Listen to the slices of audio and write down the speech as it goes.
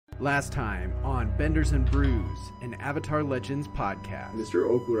Last time on Benders Brews, an Avatar Legends podcast. Mr.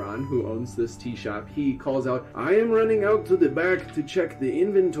 Okuran, who owns this tea shop, he calls out, "I am running out to the back to check the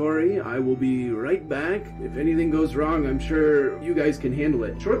inventory. I will be right back. If anything goes wrong, I'm sure you guys can handle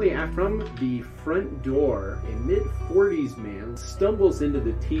it." Shortly after, from the front door, a mid-40s man stumbles into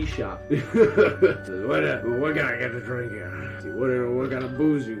the tea shop. What can I get to drink here? What kind of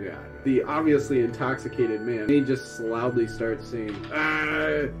booze you got? The obviously intoxicated man, he just loudly starts saying,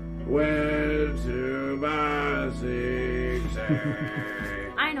 "I went to buy cigs."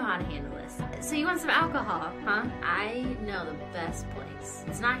 I know how to handle this. So you want some alcohol, huh? I know the best place.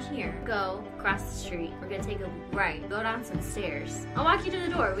 It's not here. Go across the street. We're gonna take a right. Go down some stairs. I'll walk you to the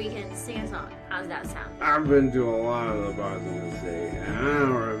door. We can sing a song. How's that sound? I've been to a lot of the bars in the city, and I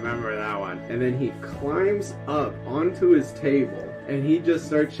don't remember that one. And then he climbs up onto his table, and he just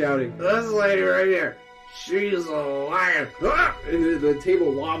starts shouting, "This lady right here, she's a liar!" And the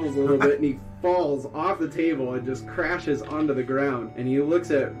table wobbles a little bit, and he falls off the table and just crashes onto the ground. And he looks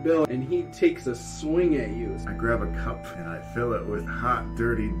at Bill, and he takes a swing at you. I grab a cup and I fill it with hot,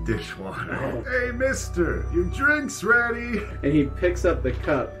 dirty dishwater. "Hey, mister, your drink's ready." And he picks up the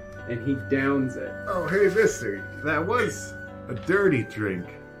cup and he downs it. "Oh, hey, mister, that was a dirty drink,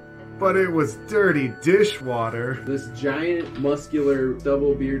 but it was dirty dishwater." This giant, muscular,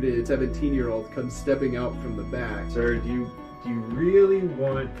 double-bearded 17-year-old comes stepping out from the back. "Sir, do you really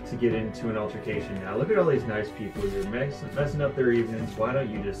want to get into an altercation now? Look at all these nice people. You're messing up their evenings. Why don't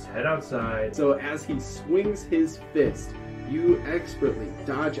you just head outside?" So as he swings his fist, you expertly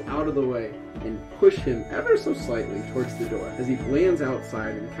dodge out of the way and push him ever so slightly towards the door as he lands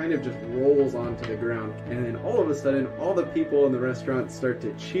outside and kind of just rolls onto the ground. And then all of a sudden, all the people in the restaurant start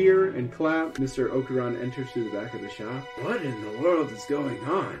to cheer and clap. Mr. Okuran enters through the back of the shop. "What in the world is going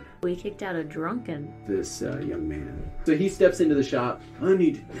on?" We kicked out a drunken. This young man. So he steps into the shop. "I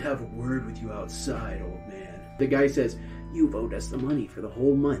need to have a word with you outside, old man." The guy says, "You've owed us the money for the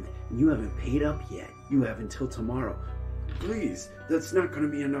whole month, and you haven't paid up yet. You have until tomorrow." "Please, that's not going to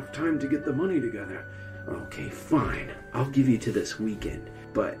be enough time to get the money together." "Okay, fine. I'll give you to this weekend.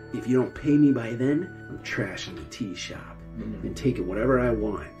 But if you don't pay me by then, I'm trashing the tea shop and taking whatever I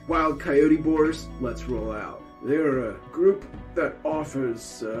want." Wild Coyote Boars, let's roll out. They're a group that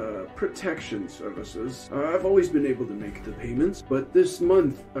offers protection services. I've always been able to make the payments, but this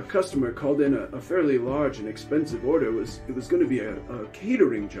month a customer called in a fairly large and expensive order. It was going to be a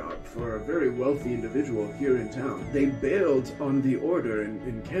catering job for a very wealthy individual here in town. They bailed on the order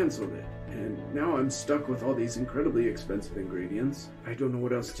and canceled it. And now I'm stuck with all these incredibly expensive ingredients. I don't know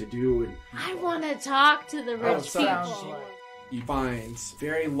what else to do. And I want to talk to the rich people. He finds a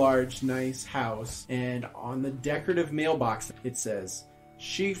very large, nice house, and on the decorative mailbox it says,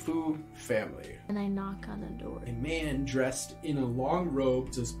 "Shifu Family." And I knock on the door. A man dressed in a long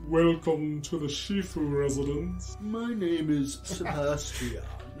robe says, "Welcome to the Shifu residence. My name is Sebastian.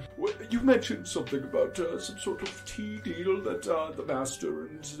 You mentioned something about some sort of tea deal that the master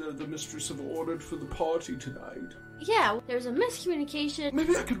and the mistress have ordered for the party tonight." Yeah, there's a miscommunication.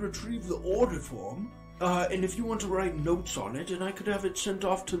 "Maybe I could retrieve the order form. And if you want to write notes on it, and I could have it sent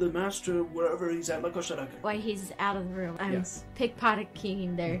off to the master wherever he's at." Like I said, I could. Why he's out of the room. I'm Yes.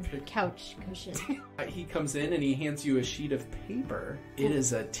 pickpocketing their couch cushion. He comes in and he hands you a sheet of paper. It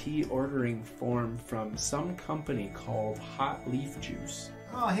is a tea ordering form from some company called Hot Leaf Juice.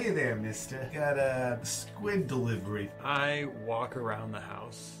 "Oh, hey there, mister. Got a squid delivery." I walk around the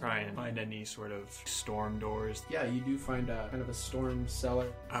house, try and find any sort of storm doors. Yeah, you do find a kind of a storm cellar.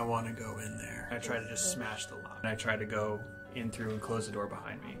 I want to go in there. I try to just smash the lock. I try to go in through and close the door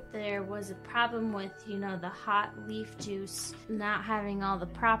behind me. There was a problem with, the hot leaf juice not having all the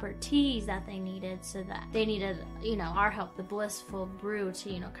proper teas that they needed, so that they needed, our help, the Blissful Brew,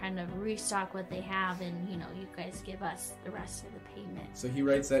 to, kind of restock what they have, and, you guys give us the rest of the payment. So he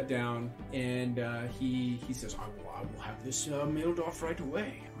writes that down, and he says, I will have this mailed off right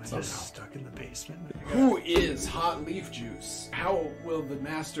away. Am I Somehow. just stuck in the basement? Who is Hot Leaf Juice? How will the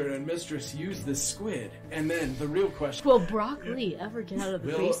master and mistress use this squid? And then the real question... Will Broccoli ever get out of the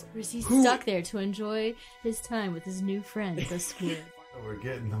basement? Or is he stuck there to enjoy his time with his new friend, the squid? "We're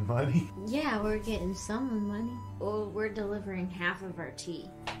getting the money." Yeah, we're getting some of the money. Well, we're delivering half of our tea.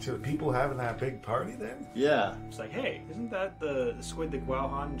 "So the people having that big party then?" Yeah. It's like, hey, isn't that the squid that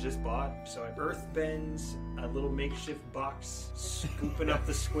Guauhan just bought? So I earthbends a little makeshift box, scooping up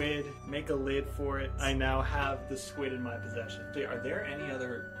the squid, make a lid for it. I now have the squid in my possession. Are there any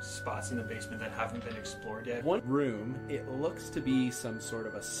other spots in the basement that haven't been explored yet? One room, it looks to be some sort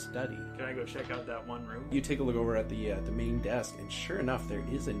of a study. Can I go check out that one room? You take a look over at the main desk, and sure enough, there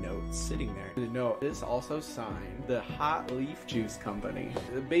is a note sitting there. The note is also signed the Hot Leaf Juice Company.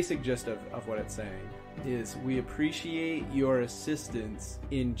 The basic gist of what it's saying is, we appreciate your assistance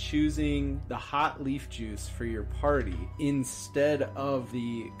in choosing the hot leaf juice for your party instead of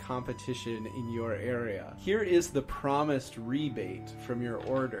the competition in your area. Here is the promised rebate from your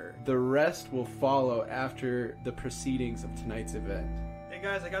order. The rest will follow after the proceedings of tonight's event. Hey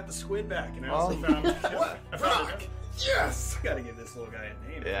guys, I got the squid back, and I also found... I found Yes! Gotta give this little guy a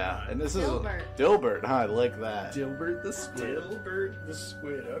name. Yeah, and this Dilbert. is Dilbert, huh? I like that. Dilbert the Squid. Dilbert the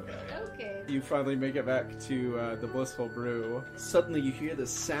squid, okay. Okay. You finally make it back to the Blissful Brew. Suddenly you hear the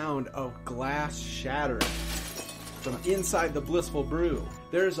sound of glass shattering from inside the Blissful Brew.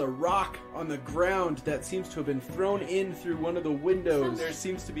 There's a rock on the ground that seems to have been thrown in through one of the windows. There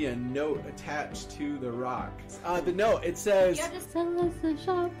seems to be a note attached to the rock. The note, it says... You have to sell us the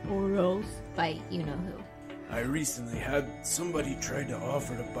shop or else fight you-know-who. I recently had somebody try to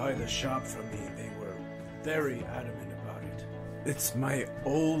offer to buy the shop from me. They were very adamant about it. It's my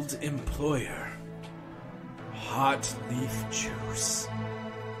old employer. Hot Leaf Juice.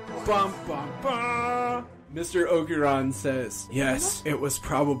 Bum bum bum! Mr. Okuran says, Yes, it was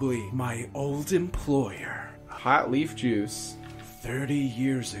probably my old employer. hot leaf juice. 30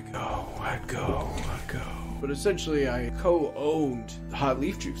 years ago. But essentially, I co-owned Hot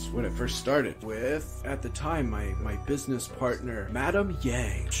Leaf Juice when it first started with, at the time, my business partner, Madam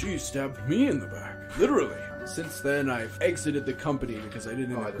Yang. She stabbed me in the back. Literally. Since then, I've exited the company because I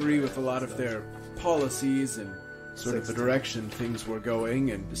didn't agree with a lot of their policies and sort of the direction things were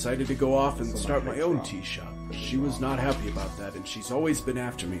going, and decided to go off and start my own tea shop. She was not happy about that, and she's always been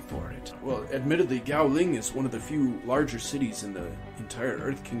after me for it. Well, admittedly, Gaoling is one of the few larger cities in the entire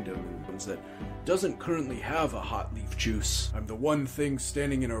Earth Kingdom that doesn't currently have a hot leaf juice. I'm the one thing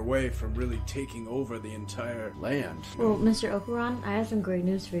standing in her way from really taking over the entire land. Well, Mr. Okuran, I have some great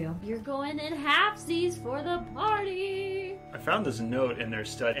news for you. You're going in halfsies for the party. I found this note in their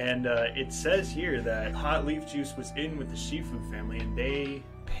study, and it says here that Hot Leaf Juice was in with the Shifu family, and they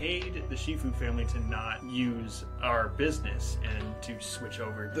paid the Shifu family to not use our business and to switch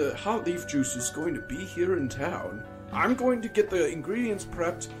over. The hot leaf juice is going to be here in town. I'm going to get the ingredients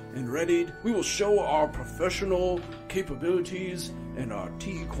prepped and readied. We will show our professional capabilities, and our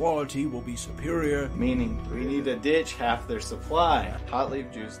tea quality will be superior. Meaning, we need to ditch half their supply. Hot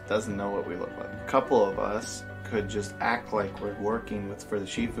Leaf Juice doesn't know what we look like. A couple of us could just act like we're working for the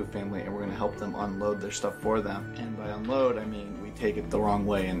Shifu family, and we're going to help them unload their stuff for them. And by unload, I mean we take it the wrong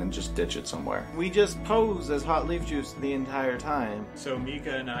way and then just ditch it somewhere. We just pose as Hot Leaf Juice the entire time. So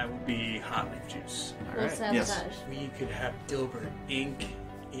Mika and I will be Hot Leaf Juice. We'll sabotage. Yes. We could have Dilbert ink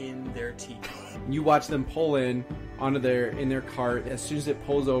in their tea. You watch them pull in onto their cart. As soon as it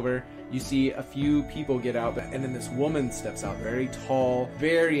pulls over, you see a few people get out, and then this woman steps out, very tall,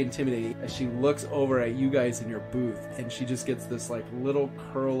 very intimidating, as she looks over at you guys in your booth, and she just gets this like little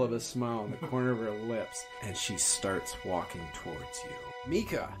curl of a smile on the corner of her lips, and she starts walking towards you.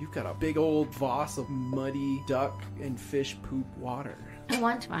 Mika, you've got a big old vase of muddy duck and fish poop water. I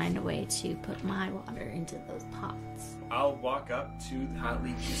want to find a way to put my water into those pots. I'll walk up to the Hot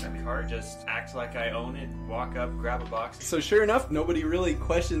Leaf Juice cart, just act like I own it, walk up, grab a box. So sure enough, nobody really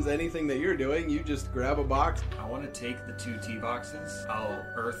questions anything that you're doing. You just grab a box. I want to take the 2 tea boxes. I'll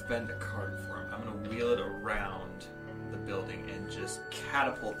earthbend a cart for them. I'm going to wheel it around the building and just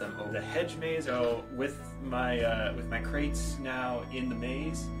catapult them over the hedge maze. So with my crates now in the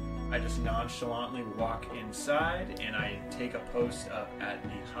maze, I just nonchalantly walk inside and I take a post up at the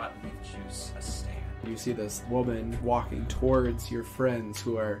Hot Leaf Juice stand. You see this woman walking towards your friends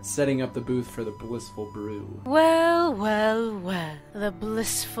who are setting up the booth for the Blissful Brew. Well, the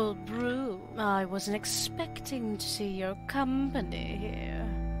Blissful Brew. I wasn't expecting to see your company here.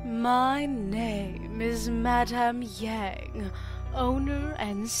 My name is Madame Yang, owner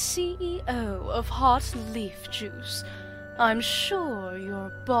and CEO of Hot Leaf Juice. I'm sure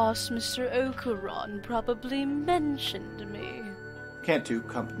your boss, Mr. Okuran, probably mentioned me. Can't two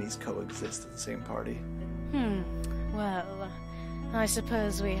companies coexist at the same party? Well, I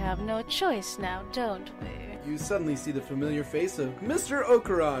suppose we have no choice now, don't we? you suddenly see the familiar face of Mr.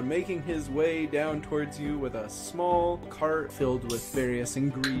 Okuran making his way down towards you with a small cart filled with various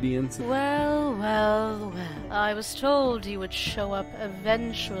ingredients. Well, well, well. I was told you would show up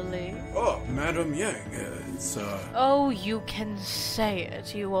eventually. Oh, Madam Yang, Oh, you can say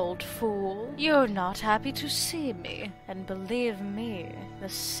it, you old fool. You're not happy to see me. And believe me, the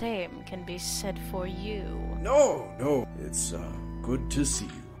same can be said for you. No, it's, good to see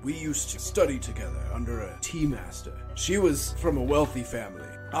you. We used to study together under a tea master. She was from a wealthy family.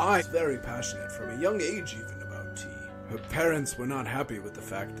 I was very passionate from a young age even about tea. Her parents were not happy with the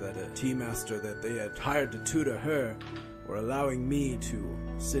fact that a tea master that they had hired to tutor her were allowing me to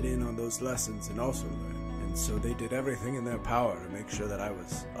sit in on those lessons and also learn. And so they did everything in their power to make sure that I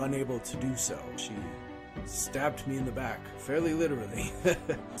was unable to do so. She stabbed me in the back, fairly literally.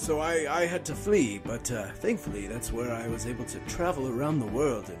 So I had to flee, but thankfully that's where I was able to travel around the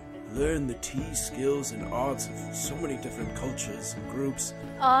world and learn the tea skills and arts of so many different cultures and groups.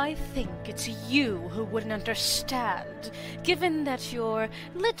 I think it's you who wouldn't understand, given that you're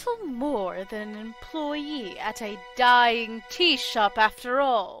little more than an employee at a dying tea shop after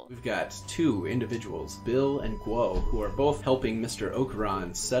all. We've got two individuals, Bill and Guo, who are both helping Mr.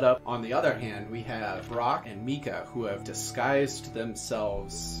 Okuran set up. On the other hand, we have Brock and Mika, who have disguised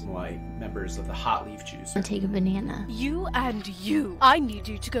themselves like members of the Hot Leaf Juice. I'll take a banana. You and you. I need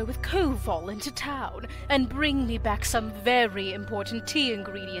you to go with Koval into town and bring me back some very important tea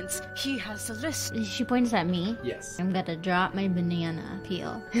ingredients. He has a list. She points at me. Yes. I'm gonna drop my banana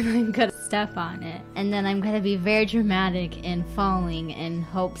peel and I'm gonna step on it. And then I'm gonna be very dramatic in falling in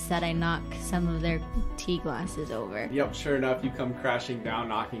hopes that I knock some of their tea glasses over. Yep, sure enough, you come crashing down,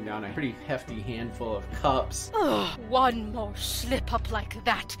 knocking down a pretty hefty handful of cups. Ugh, one more slip up like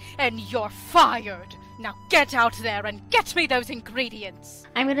that and you're fired. Now get out there and get me those ingredients.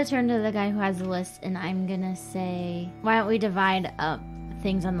 I'm gonna turn to the guy who has the list and I'm gonna say, why don't we divide up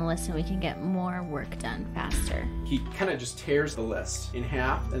things on the list so we can get more work done faster. He kind of just tears the list in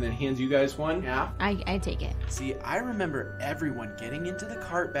half and then hands you guys one half. I take it. See, I remember everyone getting into the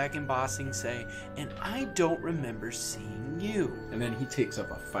cart back in Bossing Say, and I don't remember seeing you. And then he takes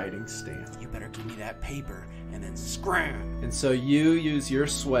up a fighting stance. You better give me that paper, and then scram. And so you use your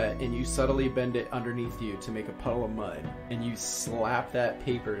sweat and you subtly bend it underneath you to make a puddle of mud. And you slap that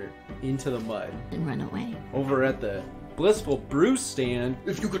paper into the mud. And run away. Over at the Blissful Brew stand.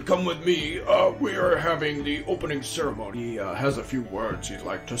 If you could come with me, we are having the opening ceremony. He has a few words he'd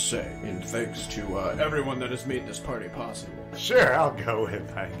like to say, in thanks to everyone that has made this party possible. Sure, I'll go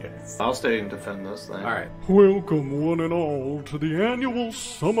with, I guess. I'll stay and defend this thing. Alright. Welcome, one and all, to the annual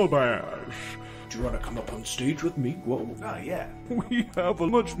Summer Bash. Do you want to come up on stage with me? Whoa. Oh, yeah. We have a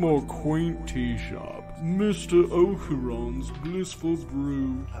much more quaint tea shop. Mr. Okuran's Blissful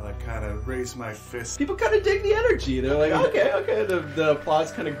Brew. I like kind of raise my fist. People kind of dig the energy. They're like, okay. The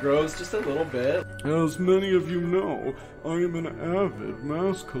applause kind of grows just a little bit. As many of you know, I am an avid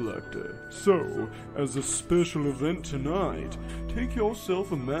mask collector. So, as a special event tonight, take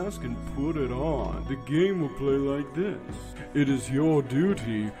yourself a mask and put it on. The game will play like this. It is your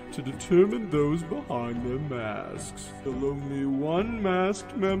duty to determine those behind their masks. Till only one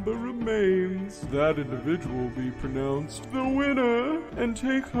masked member remains. That individual will be pronounced the winner and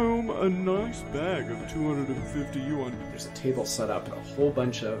take home a nice bag of 250 yuan. There's a table set up and a whole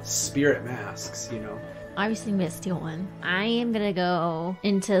bunch of spirit masks, you know. Obviously, I'm gonna steal one. I am gonna go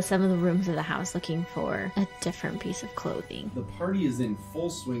into some of the rooms of the house looking for a different piece of clothing. The party is in full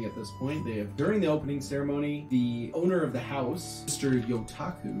swing at this point. During the opening ceremony, the owner of the house, Mr.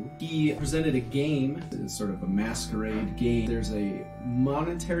 Yotaku, he presented a game. It's sort of a masquerade game. There's a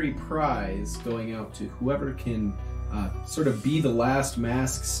monetary prize going out to whoever can sort of be the last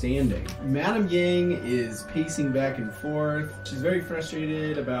mask standing. Madam Yang is pacing back and forth. She's very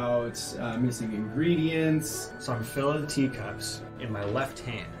frustrated about missing ingredients. So I'm filling the teacups. In my left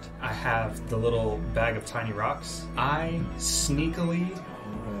hand, I have the little bag of tiny rocks. I sneakily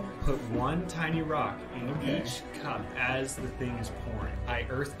put one tiny rock in each cup as the thing is pouring. I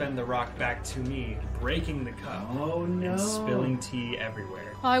earthbend the rock back to me, breaking the cup and spilling tea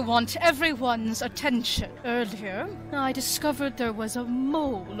everywhere. I want everyone's attention. Earlier, I discovered there was a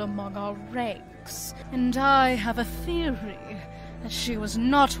mole among our ranks, and I have a theory that she was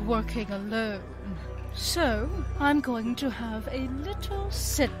not working alone. So, I'm going to have a little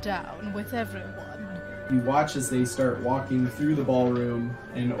sit-down with everyone. You watch as they start walking through the ballroom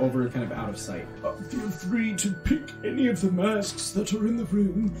and over kind of out of sight. Feel free to pick any of the masks that are in the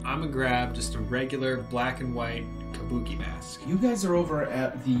room. I'm gonna grab just a regular black and white kabuki mask. You guys are over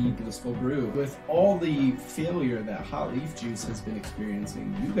at the Blissful Brew. With all the failure that Hot Leaf Juice has been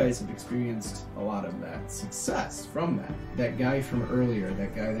experiencing, you guys have experienced a lot of that success from that. That guy from earlier,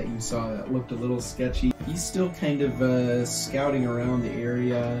 that guy that you saw that looked a little sketchy, he's still kind of scouting around the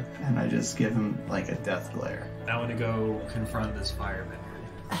area. And I just give him like a death glare. I want to go confront this firebender.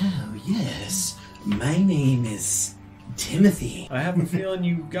 Oh, yes. My name is Timothy. I have a feeling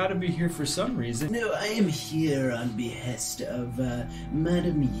you got to be here for some reason. No, I am here on behest of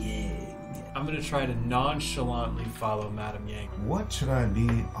Madame Yang. I'm going to try to nonchalantly follow Madame Yang. What should I be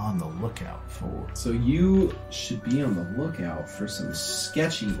on the lookout for? So you should be on the lookout for some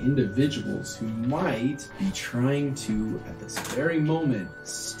sketchy individuals who might be trying to, at this very moment,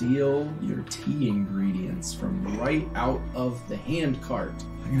 steal your tea ingredients from right out of the hand cart.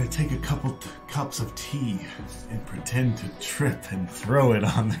 I'm gonna take a couple cups of tea and pretend to trip and throw it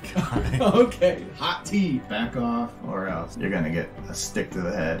on the guy. Okay, hot tea. Back off, or else you're gonna get a stick to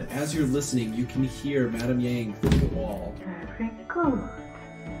the head. As you're listening, you can hear Madame Yang through the wall. Very good.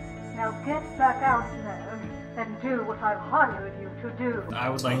 Now get back out there and do what I've hired you to do. I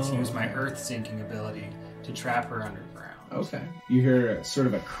would like to use my earth sinking ability to trap her underground. Okay. You hear sort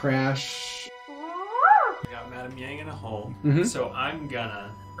of a crash. I got Madame Yang in a hole, Mhm. so I'm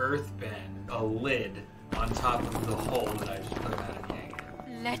gonna earth bend a lid on top of the hole that I just put Madame Yang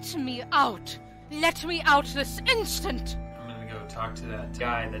in. Let me out! Let me out this instant! I'm gonna go talk to that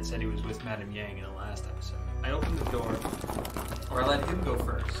guy that said he was with Madame Yang in the last episode. I open the door, or I let him go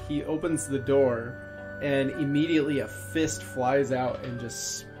first. He opens the door, and immediately a fist flies out and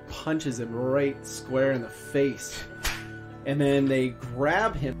just punches him right square in the face. And then they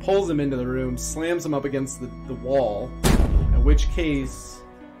grab him, pulls him into the room, slams him up against the wall, in which case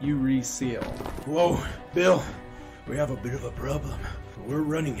you reseal. Whoa, Bill, we have a bit of a problem. We're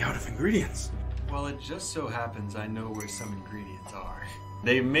running out of ingredients. Well, it just so happens I know where some ingredients are.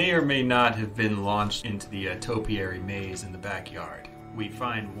 They may or may not have been launched into the topiary maze in the backyard. We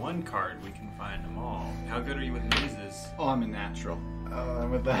find one card, we can find them all. How good are you with mazes? Oh, I'm a natural.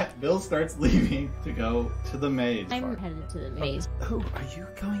 And with that, Bill starts leaving to go to the maze. I'm headed to the maze. Oh, are you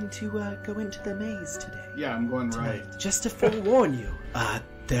going to go into the maze today? Yeah, I'm going right. Just to forewarn you,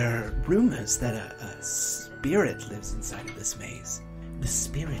 there are rumors that a spirit lives inside of this maze. The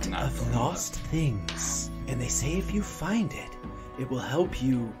spirit Not of going lost things. And they say if you find it, it will help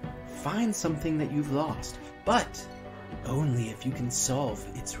you find something that you've lost. But only if you can solve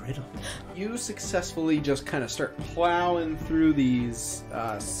its riddle. You successfully just kind of start plowing through these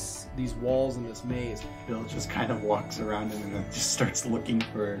walls in this maze. Bill just kind of walks around and then just starts looking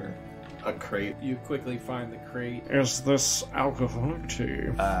for a crate. You quickly find the crate. Is this alcoholic tea?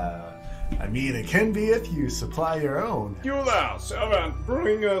 I mean, it can be if you supply your own. You there, servant,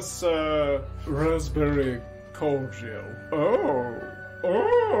 bring us raspberry cordial.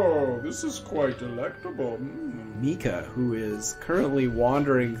 Oh, this is quite delectable. Mika, who is currently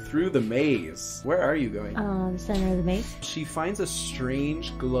wandering through the maze. Where are you going? The center of the maze. She finds a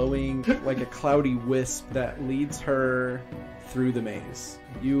strange, glowing, like a cloudy wisp that leads her through the maze.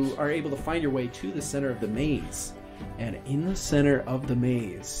 You are able to find your way to the center of the maze. And in the center of the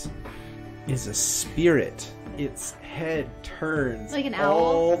maze is a spirit. Its head turns Like an owl?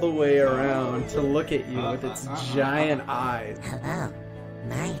 all the way around to look at you with its giant eyes. Hello,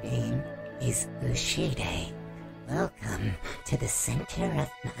 my name is Ushide. Welcome to the center of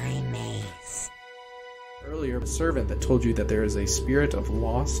my maze. Earlier, a servant that told you that there is a spirit of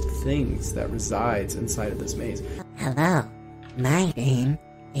lost things that resides inside of this maze. Hello, my name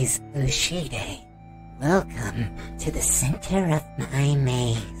is Ushide. Welcome to the center of my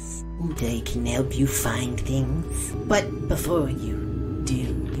maze. Uday can help you find things. But before you do,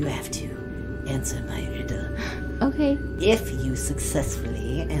 you have to answer my riddle. Okay. If you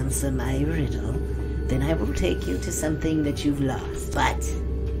successfully answer my riddle, then I will take you to something that you've lost. But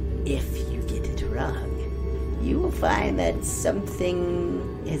if you get it wrong, you will find that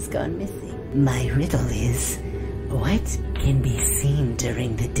something has gone missing. My riddle is, what can be seen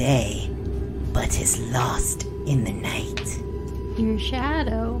during the day, but is lost in the night? Your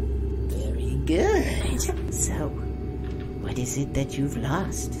shadow. Very good. So, what is it that you've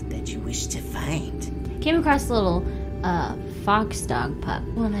lost that you wish to find? Came across a little fox dog pup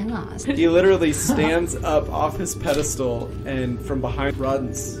when I lost. He literally stands up off his pedestal and from behind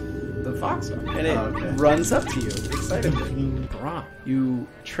runs the fox dog. And it runs up to you excitedly. You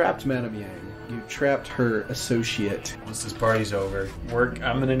trapped Madame Yang. You trapped her associate. Once this party's over,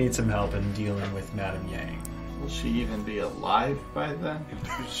 I'm gonna need some help in dealing with Madame Yang. Will she even be alive by then?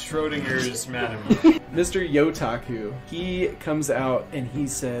 Schrodinger's madam. Mr. Yotaku, he comes out and he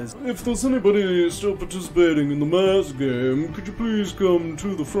says, If there's anybody still participating in the mask game, could you please come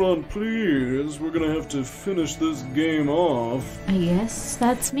to the front, please? We're gonna have to finish this game off. I guess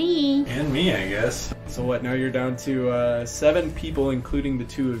that's me. And me, I guess. so what, now you're down to 7 people, including the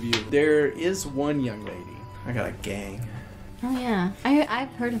 2 of you. There is one young lady. I got a gang. Oh yeah,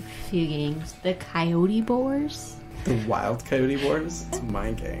 I've heard of a few gangs. The Coyote Boars. The Wild Coyote Boars? It's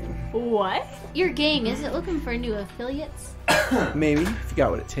my gang. What? Your gang, is it looking for new affiliates? Maybe, if you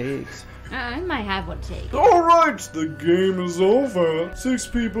got what it takes. I might have what it takes. Alright, the game is over. 6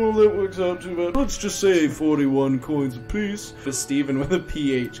 people, that works out to about, let's just say 41 coins apiece. Steven with a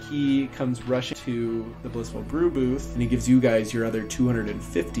PH, he comes rushing to the Blissful Brew booth, and he gives you guys your other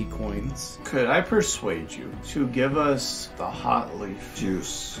 250 coins. Could I persuade you to give us the hot leaf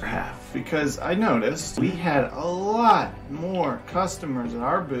juice for half? Because I noticed we had a lot more customers at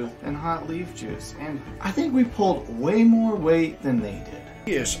our booth than hot leaf juice, and I think we pulled way more weight than they did.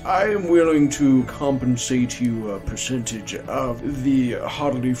 Yes, I am willing to compensate you a percentage of the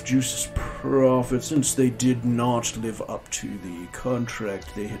hot leaf juice's profit since they did not live up to the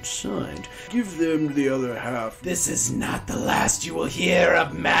contract they had signed. Give them the other half. This is not the last you will hear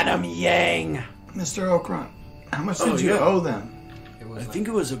of Madame Yang. Mr. Okran, how much did you owe them? I think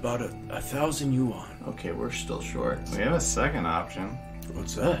it was about 1,000 yuan. Okay, we're still short. We have a second option.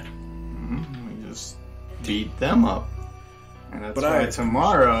 What's that? We just beat them up. And that's why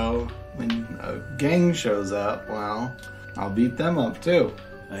tomorrow, when a gang shows up, well, I'll beat them up too.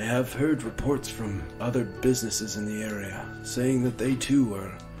 I have heard reports from other businesses in the area saying that they too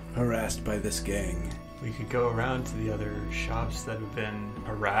were harassed by this gang. We could go around to the other shops that have been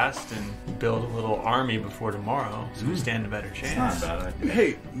harassed and build a little army before tomorrow, so we stand a better chance. It's not a bad idea.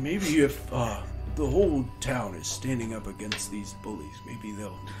 Hey, maybe if the whole town is standing up against these bullies, maybe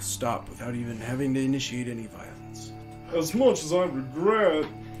they'll stop without even having to initiate any violence. As much as I regret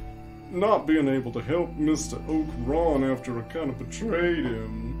not being able to help Mr. Okran after I kind of betrayed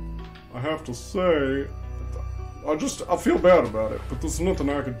him, I have to say, I feel bad about it, but there's nothing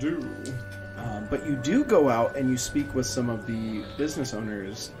I could do. But you do go out and you speak with some of the business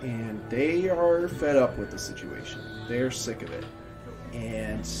owners, and they are fed up with the situation. They're sick of it.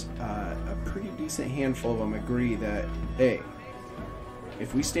 And a pretty decent handful of them agree that, hey,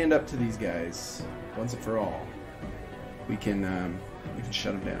 if we stand up to these guys once and for all, we can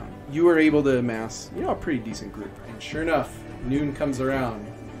shut them down. You were able to amass, a pretty decent group. And sure enough, noon comes around,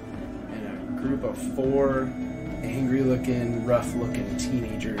 and a group of 4 angry-looking, rough-looking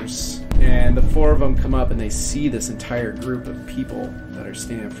teenagers. And the 4 of them come up, and they see this entire group of people that are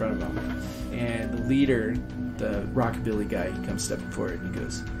standing in front of them. And the leader, the rockabilly guy, he comes stepping forward, and he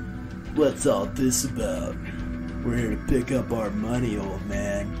goes, What's all this about? We're here to pick up our money, old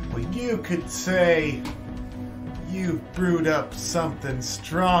man. Well, you could say you've brewed up something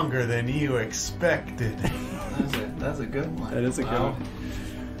stronger than you expected. That's a good one. That is a good one.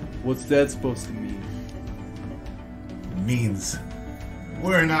 What's that supposed to mean? It means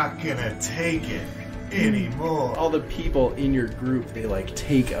we're not gonna take it anymore. All the people in your group, they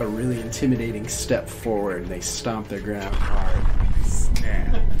take a really intimidating step forward and they stomp their ground hard.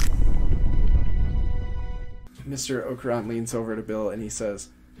 Snap. Mr. Okran leans over to Bill and he says,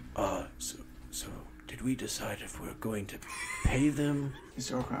 So did we decide if we're going to pay them?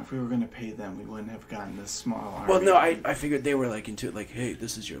 Mr. Okran, if we were going to pay them, we wouldn't have gotten this small army. Well, no, I figured they were into it, hey,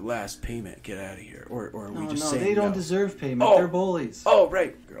 this is your last payment, get out of here. Or are we just saying they don't deserve payment. They're bullies. Oh,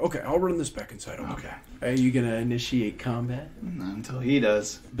 right. Okay, I'll run this back inside. Okay. Are you going to initiate combat? Not until he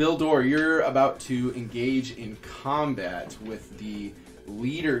does. Bill Dorr, you're about to engage in combat with the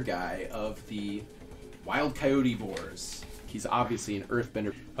leader guy of the Wild Coyote Boars. He's obviously an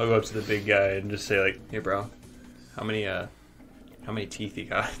earthbender. I'll go up to the big guy and just say, hey, bro, how many teeth you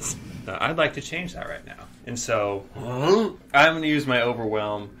got? I'd like to change that right now. And so I'm going to use my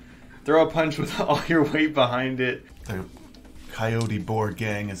overwhelm, throw a punch with all your weight behind it. The Coyote Boar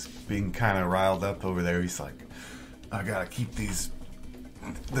gang is being kind of riled up over there. He's like, I gotta keep this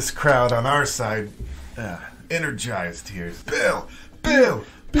crowd on our side energized here. Bill!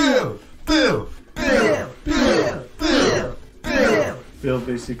 Bill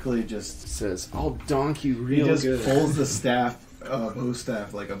basically just says, I'll donk you real good. He just pulls the staff, bow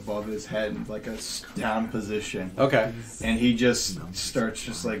staff, above his head in a down position. Okay. And he just starts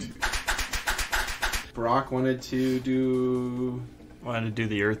Brock wanted to do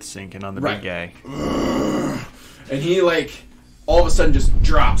the earth sinking on the big guy. And he all of a sudden just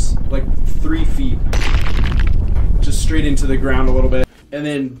drops 3 feet. Just straight into the ground a little bit. And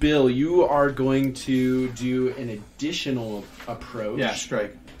then, Bill, you are going to do an additional approach. Yeah,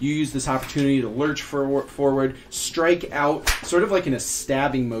 strike. You use this opportunity to lurch forward, strike out, sort of like in a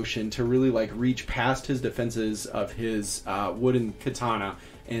stabbing motion to really like reach past his defenses of his wooden katana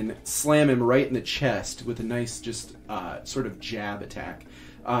and slam him right in the chest with a nice just sort of jab attack.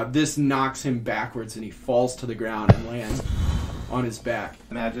 This knocks him backwards and he falls to the ground and lands on his back.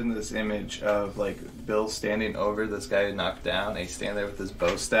 Imagine this image of like Bill standing over this guy who knocked down, and he's standing there with his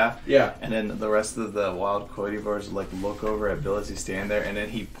bow staff. Yeah. And then the rest of the wild coyotivores like look over at Bill as he's standing there, and then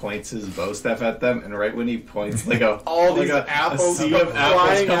he points his bow staff at them, and right when he points, like all these apples sea come of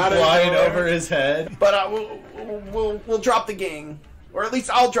apples come flying over his head. But we'll drop the gang. Or at least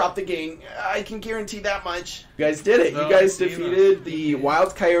I'll drop the gang. I can guarantee that much. You guys did it. You guys defeated the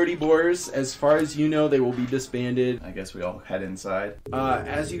wild coyote boars. As far as you know, they will be disbanded. I guess we all head inside.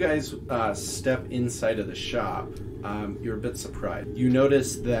 As you guys step inside of the shop, you're a bit surprised. You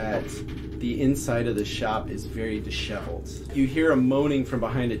notice that the inside of the shop is very disheveled. You hear a moaning from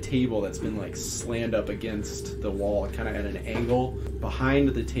behind a table that's been like slammed up against the wall, kind of at an angle. Behind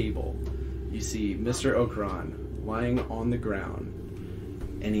the table, you see Mr. Okran lying on the ground,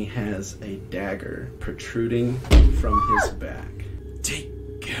 and he has a dagger protruding from his back.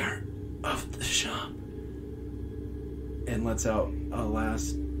 Take care of the shop. And lets out a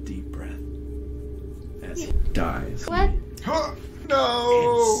last deep breath as he dies. What?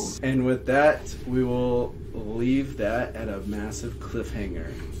 No! And with that, we will leave that at a massive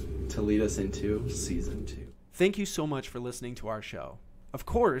cliffhanger to lead us into season 2. Thank you so much for listening to our show. Of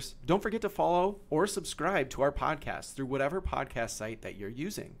course, don't forget to follow or subscribe to our podcast through whatever podcast site that you're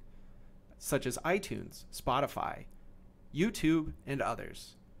using, such as iTunes, Spotify, YouTube, and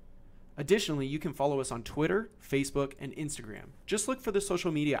others. Additionally, you can follow us on Twitter, Facebook, and Instagram. Just look for the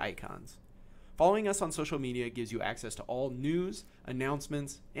social media icons. Following us on social media gives you access to all news,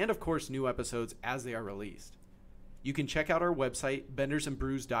 announcements, and of course new episodes as they are released. You can check out our website,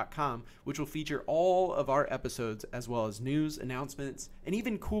 bendersandbrews.com, which will feature all of our episodes as well as news, announcements, and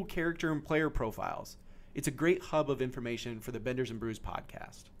even cool character and player profiles. It's a great hub of information for the Benders and Brews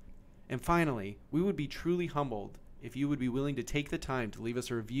podcast. And finally, we would be truly humbled if you would be willing to take the time to leave us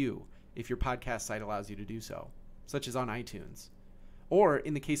a review if your podcast site allows you to do so, such as on iTunes. Or,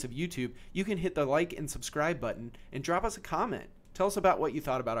 in the case of YouTube, you can hit the like and subscribe button and drop us a comment. Tell us about what you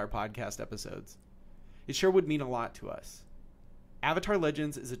thought about our podcast episodes. It sure would mean a lot to us. Avatar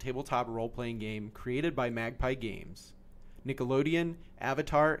Legends is a tabletop role-playing game created by Magpie Games. Nickelodeon,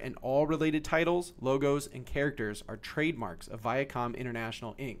 Avatar, and all related titles, logos, and characters are trademarks of Viacom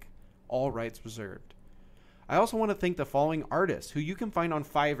International Inc., all rights reserved. I also want to thank the following artists who you can find on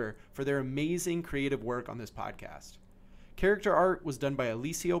Fiverr for their amazing creative work on this podcast. Character art was done by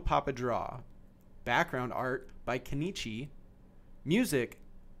alessiopapadraw. Background art by Kennicchi. Music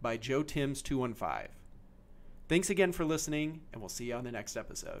by Joe Timms 215. Thanks again for listening, and we'll see you on the next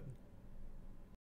episode.